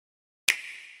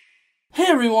Hey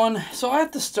everyone, so I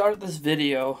have to start this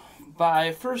video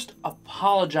by first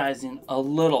apologizing a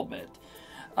little bit.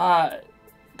 A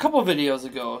couple videos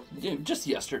ago, just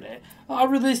yesterday, I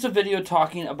released a video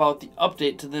talking about the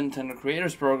update to the Nintendo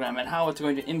Creators Program and how it's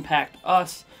going to impact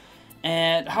us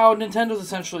and how Nintendo's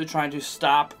essentially trying to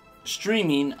stop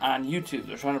streaming on YouTube.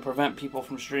 They're trying to prevent people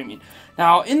from streaming.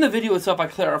 Now, in the video itself, I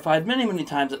clarified many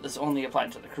times that this only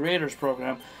applied to the Creators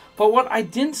Program, but what I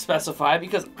didn't specify,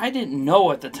 because I didn't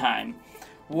know at the time,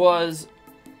 was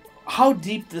how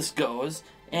deep this goes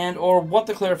and or what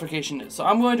the clarification is. So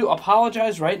I'm going to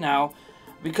apologize right now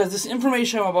because this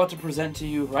information I'm about to present to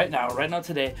you right now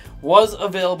today, was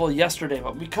available yesterday,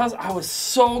 but because I was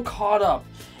so caught up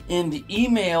in the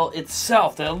email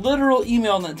itself, that literal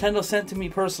email Nintendo sent to me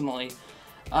personally,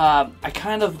 I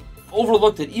kind of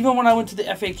overlooked it. Even when I went to the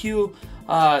FAQ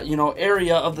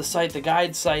area of the site, the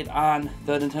guide site on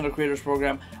the Nintendo Creators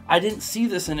Program, I didn't see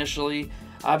this initially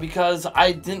because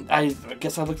I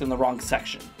guess I looked in the wrong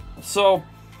section. So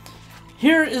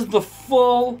here is the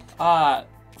full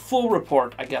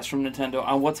report, I guess, from Nintendo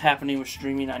on what's happening with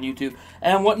streaming on YouTube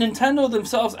and what Nintendo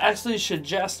themselves actually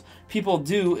suggest people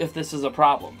do if this is a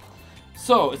problem.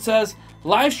 So it says,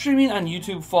 live streaming on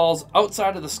YouTube falls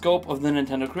outside of the scope of the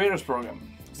Nintendo Creators Program.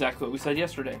 Exactly what we said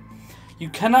yesterday. You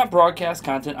cannot broadcast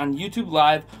content on YouTube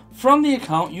Live from the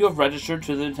account you have registered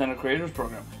to the Nintendo Creators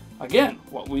Program. Again,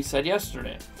 what we said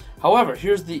yesterday. However,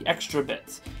 here's the extra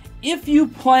bits. If you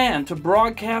plan to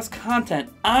broadcast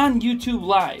content on YouTube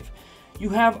Live, you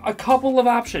have a couple of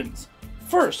options.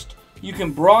 First, you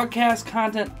can broadcast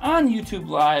content on YouTube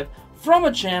Live from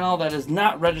a channel that is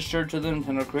not registered to the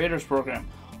Nintendo Creators Program.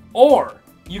 Or,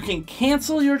 you can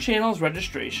cancel your channel's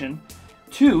registration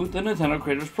to the Nintendo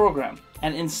Creators Program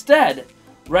and instead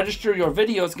register your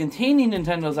videos containing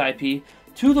Nintendo's IP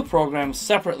to the program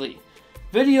separately.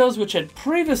 Videos which had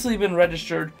previously been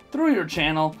registered through your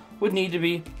channel would need to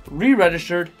be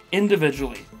re-registered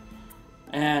individually.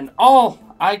 And all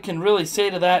I can really say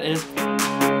to that is,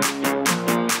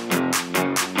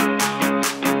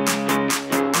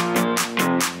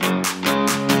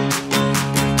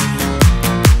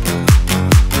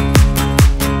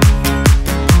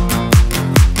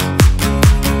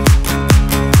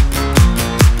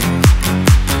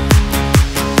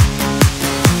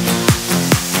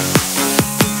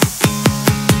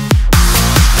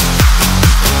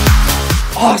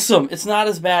 awesome! It's not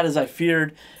as bad as I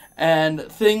feared, and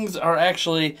things are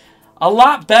actually a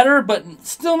lot better, but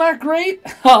still not great.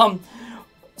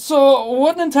 So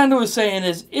what Nintendo is saying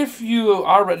is, if you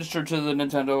are registered to the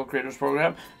Nintendo Creators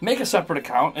Program, make a separate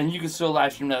account, and you can still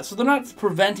live stream that. So they're not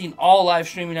preventing all live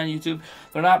streaming on YouTube.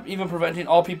 They're not even preventing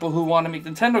all people who want to make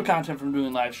Nintendo content from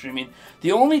doing live streaming.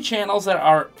 The only channels that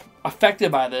are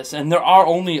affected by this, and there are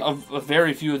only a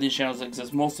very few of these channels that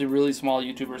exist, mostly really small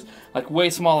YouTubers, like way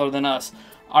smaller than us,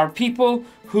 are people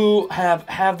who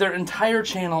have their entire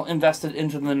channel invested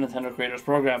into the Nintendo Creators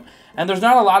Program. And there's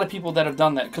not a lot of people that have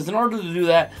done that, because in order to do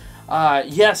that,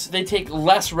 yes, they take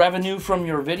less revenue from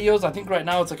your videos. I think right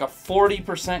now it's like a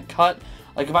 40% cut.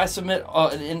 Like if I submit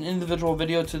an individual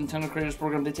video to the Nintendo Creators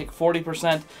Program, they take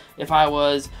 40%. If I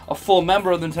was a full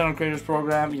member of the Nintendo Creators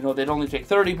Program, they'd only take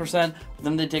 30%.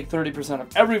 Then they take 30%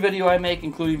 of every video I make,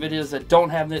 including videos that don't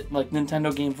have like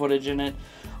Nintendo game footage in it,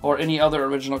 or any other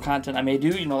original content I may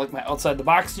do, like my Outside the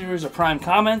Box series or Prime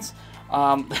Comments.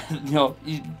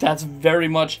 That's very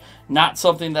much not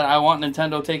something that I want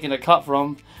Nintendo taking a cut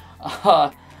from.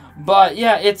 But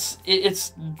yeah, it's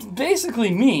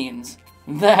basically means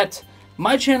that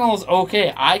my channel is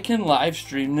okay. I can live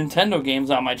stream Nintendo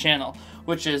games on my channel,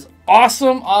 which is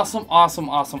awesome.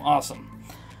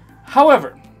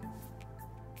 However,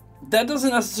 that doesn't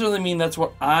necessarily mean that's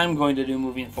what I'm going to do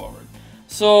moving forward.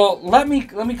 So let me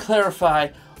clarify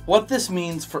what this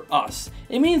means for us.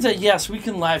 It means that yes, we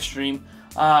can live stream.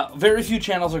 Very few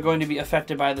channels are going to be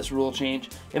affected by this rule change.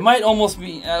 It might almost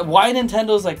be why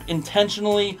Nintendo's like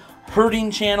intentionally hurting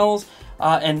channels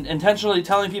and intentionally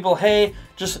telling people, hey,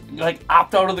 just like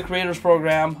opt out of the Creators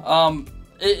Program.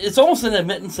 It's almost an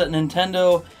admittance that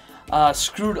Nintendo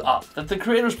screwed up, that the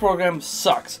Creators Program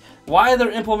sucks. Why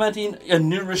they're implementing a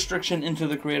new restriction into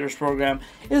the Creators Program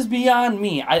is beyond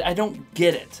me. I don't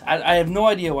get it. I have no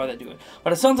idea why they do it.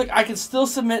 But it sounds like I can still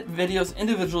submit videos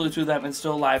individually to them and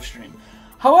still live stream.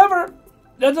 However,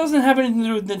 that doesn't have anything to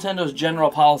do with Nintendo's general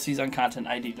policies on Content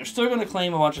ID. They're still going to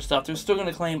claim a bunch of stuff. They're still going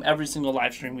to claim every single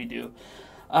live stream we do.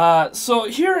 So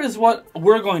here is what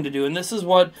we're going to do, and this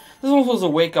almost was a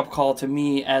wake-up call to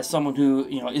me as someone who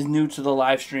is new to the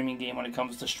live streaming game when it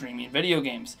comes to streaming video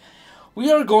games.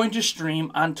 we are going to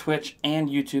stream on Twitch and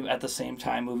YouTube at the same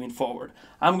time moving forward.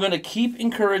 I'm going to keep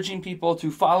encouraging people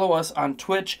to follow us on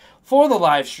Twitch for the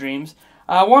live streams.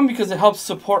 One, because it helps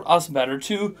support us better.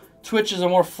 Two, Twitch is a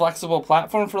more flexible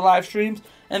platform for live streams.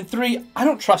 And three, I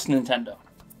don't trust Nintendo.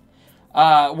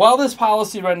 While this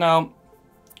policy right now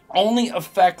only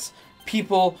affects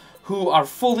people who are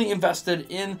fully invested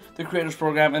in the Creators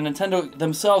Program, and Nintendo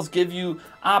themselves give you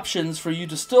options for you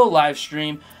to still live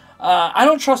stream, I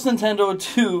don't trust Nintendo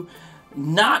to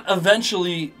not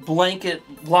eventually blanket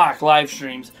block live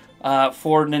streams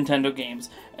for Nintendo games.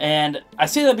 And I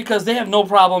say that because they have no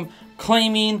problem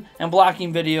claiming and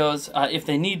blocking videos if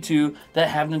they need to that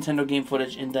have Nintendo game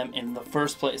footage in them in the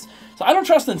first place. So I don't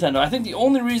trust Nintendo. I think the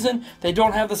only reason they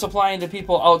don't have this applying to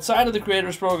people outside of the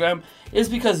Creators Program is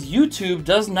because YouTube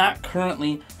does not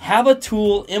currently have a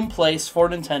tool in place for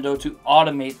Nintendo to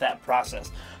automate that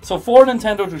process. So for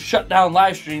Nintendo to shut down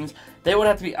live streams, they would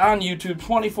have to be on YouTube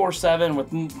 24/7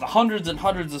 with hundreds and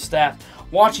hundreds of staff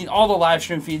watching all the live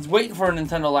stream feeds, waiting for a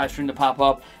Nintendo live stream to pop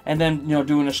up, and then, you know,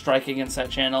 doing a strike against that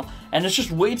channel. And it's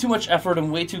just way too much effort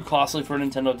and way too costly for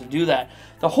Nintendo to do that.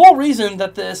 The whole reason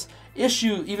that this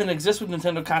issue even exists with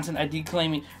Nintendo Content ID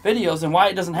claiming videos and why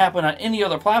it doesn't happen on any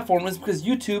other platform is because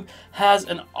YouTube has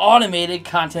an automated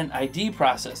Content ID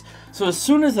process. So as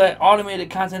soon as that automated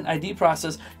Content ID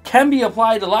process can be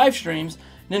applied to live streams,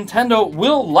 Nintendo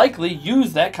will likely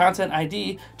use that Content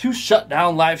ID to shut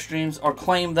down live streams or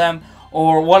claim them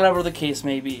or whatever the case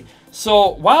may be.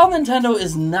 So while Nintendo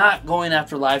is not going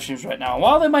after live streams right now,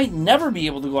 while they might never be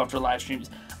able to go after live streams,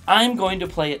 I'm going to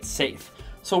play it safe.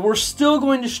 So we're still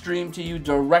going to stream to you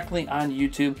directly on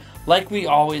YouTube like we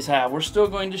always have. We're still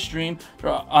going to stream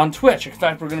on Twitch. In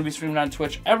fact, we're going to be streaming on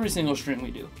Twitch every single stream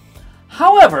we do.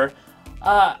 However,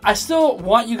 I still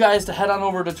want you guys to head on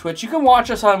over to Twitch. You can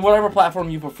watch us on whatever platform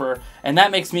you prefer, and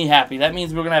that makes me happy. That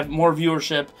means we're going to have more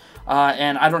viewership,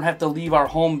 and I don't have to leave our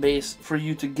home base for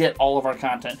you to get all of our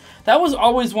content. That was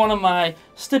always one of my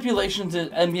stipulations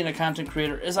in being a content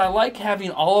creator, is I like having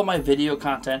all of my video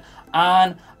content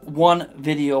on one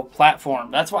video platform.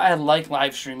 That's why I like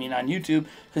live streaming on YouTube,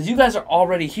 because you guys are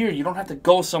already here. You don't have to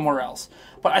go somewhere else.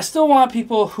 But I still want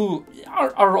people who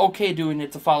are okay doing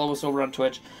it to follow us over on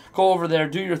Twitch. Go over there,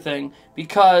 do your thing,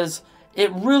 because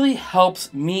it really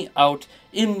helps me out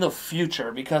in the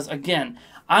future. Because, again,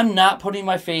 I'm not putting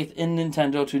my faith in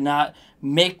Nintendo to not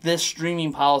make this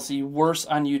streaming policy worse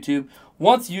on YouTube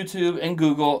once YouTube and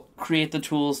Google create the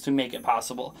tools to make it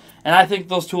possible. And I think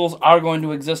those tools are going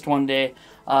to exist one day,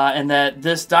 and that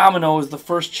this domino is the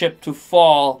first chip to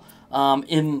fall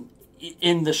in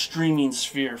the streaming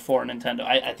sphere for Nintendo.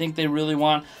 I think they really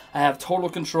want to have total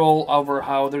control over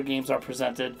how their games are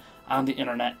presented on the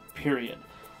internet, period.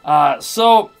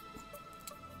 So,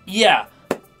 yeah,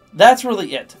 that's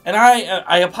really it. And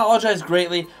I apologize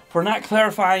greatly for not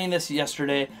clarifying this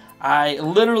yesterday. I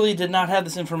literally did not have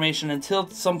this information until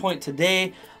some point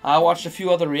today. I watched a few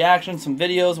other reactions, some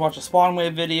videos, watched a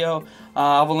Spawnwave video.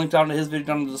 I have a link down to his video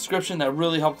down in the description that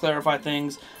really helped clarify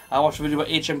things. I watched a video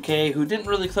about HMK who didn't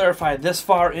really clarify this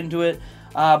far into it.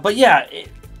 But yeah,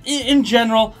 in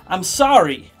general, I'm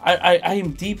sorry. I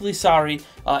am deeply sorry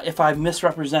if I've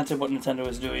misrepresented what Nintendo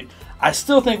is doing. I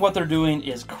still think what they're doing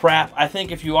is crap. I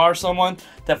think if you are someone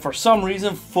that for some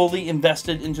reason fully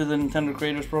invested into the Nintendo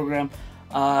Creators Program,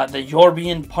 that you're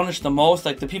being punished the most.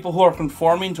 Like, the people who are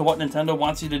conforming to what Nintendo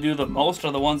wants you to do the most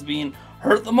are the ones being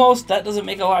hurt the most. That doesn't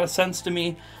make a lot of sense to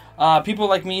me. People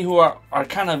like me who are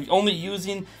kind of only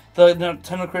using the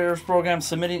Nintendo Creators Program,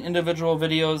 submitting individual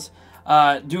videos,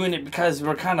 doing it because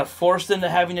we're kind of forced into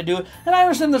having to do it. And I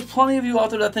understand there's plenty of you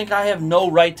out there that think I have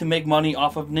no right to make money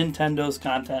off of Nintendo's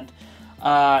content.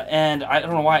 And I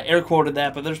don't know why I air quoted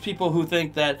that, but there's people who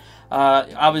think that,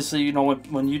 obviously, you know,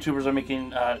 when YouTubers are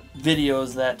making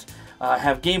videos that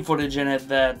have game footage in it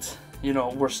that, you know,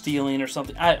 we're stealing or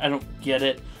something. I don't get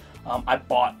it. I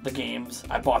bought the games.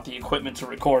 I bought the equipment to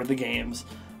record the games.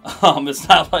 It's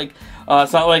not like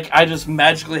I just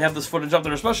magically have this footage up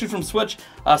there, especially from Switch.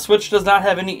 Switch does not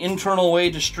have any internal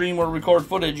way to stream or record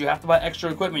footage. You have to buy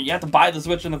extra equipment. You have to buy the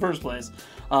Switch in the first place.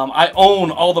 I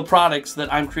own all the products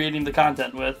that I'm creating the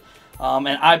content with. And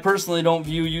I personally don't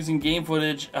view using game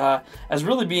footage as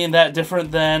really being that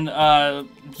different than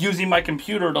using my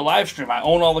computer to live stream. I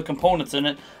own all the components in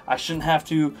it. I shouldn't have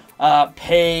to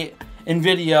pay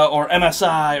NVIDIA or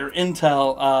MSI or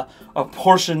Intel a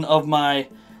portion of my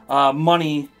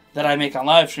money that I make on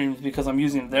live streams because I'm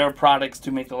using their products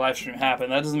to make the live stream happen.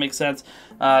 That doesn't make sense.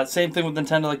 Same thing with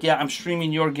Nintendo. Like, yeah, I'm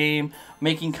streaming your game,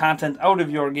 making content out of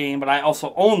your game, but I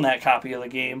also own that copy of the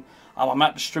game. I'm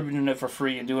not distributing it for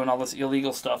free and doing all this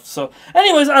illegal stuff. So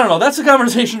anyways, I don't know. That's a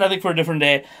conversation I think for a different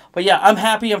day. But yeah, I'm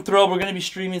happy. I'm thrilled. We're going to be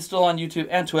streaming still on YouTube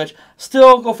and Twitch.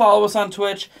 Still, go follow us on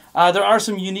Twitch. There are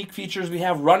some unique features we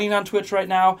have running on Twitch right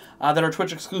now that are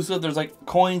Twitch exclusive. There's like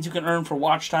coins you can earn for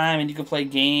watch time, and you can play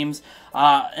games.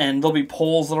 And there'll be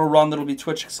polls that'll run that'll be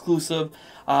Twitch exclusive.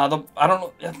 I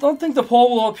don't think the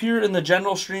poll will appear in the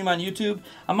general stream on YouTube.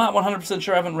 I'm not 100%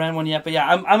 sure. I haven't ran one yet. But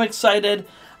yeah, I'm excited.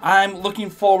 I'm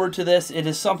looking forward to this. It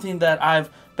is something that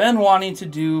I've been wanting to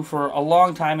do for a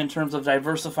long time in terms of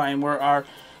diversifying where our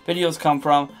videos come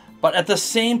from. But at the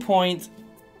same point,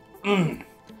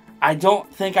 I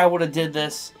don't think I would have did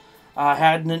this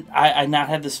had I not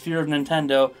had this fear of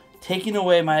Nintendo taking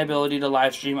away my ability to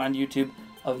live stream on YouTube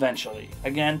eventually.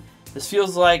 Again, this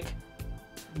feels like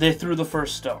they threw the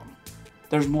first stone.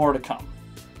 There's more to come.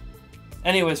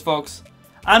 Anyways, folks,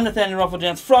 I'm Nathaniel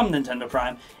Ruffledance from Nintendo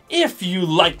Prime. If you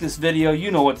like this video,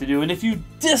 you know what to do. And if you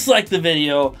dislike the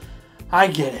video, I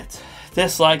get it.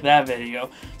 Dislike that video.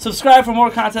 Subscribe for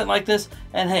more content like this.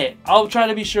 And hey, I'll try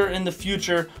to be sure in the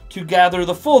future to gather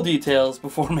the full details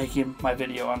before making my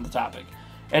video on the topic.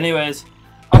 Anyways,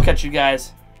 I'll catch you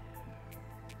guys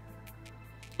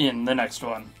in the next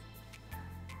one.